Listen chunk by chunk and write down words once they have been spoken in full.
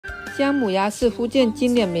姜母鸭是福建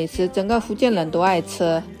经典美食，整个福建人都爱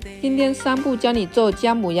吃。今天3步教你做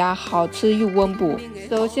姜母鸭，好吃又温补。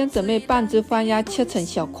首先准备半只番鸭切成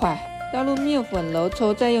小块，倒入面粉揉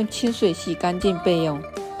搓，再用清水洗干净备用。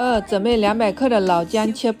2. 准备200克的老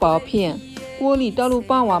姜切薄片，锅里倒入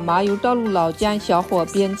半碗麻油，倒入老姜，小火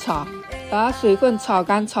煸炒，把水分炒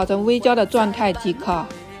干，炒成微焦的状态即可。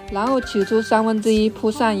然后取出1/3，铺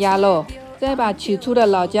上鸭肉，再把取出的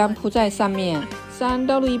老姜铺在上面。3.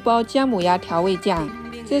 倒入1包姜母鸭调味酱，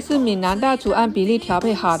这是闽南大厨按比例调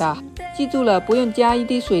配好的，记住了，不用加1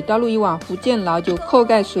滴水，倒入1碗福建老酒，扣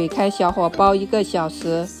盖水开，小火煲1个小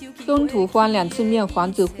时，中途翻2次面，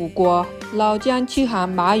防止糊锅。老姜去寒，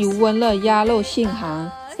麻油温热，鸭肉性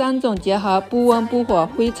寒，3种结合，不温不火，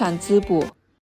非常滋补。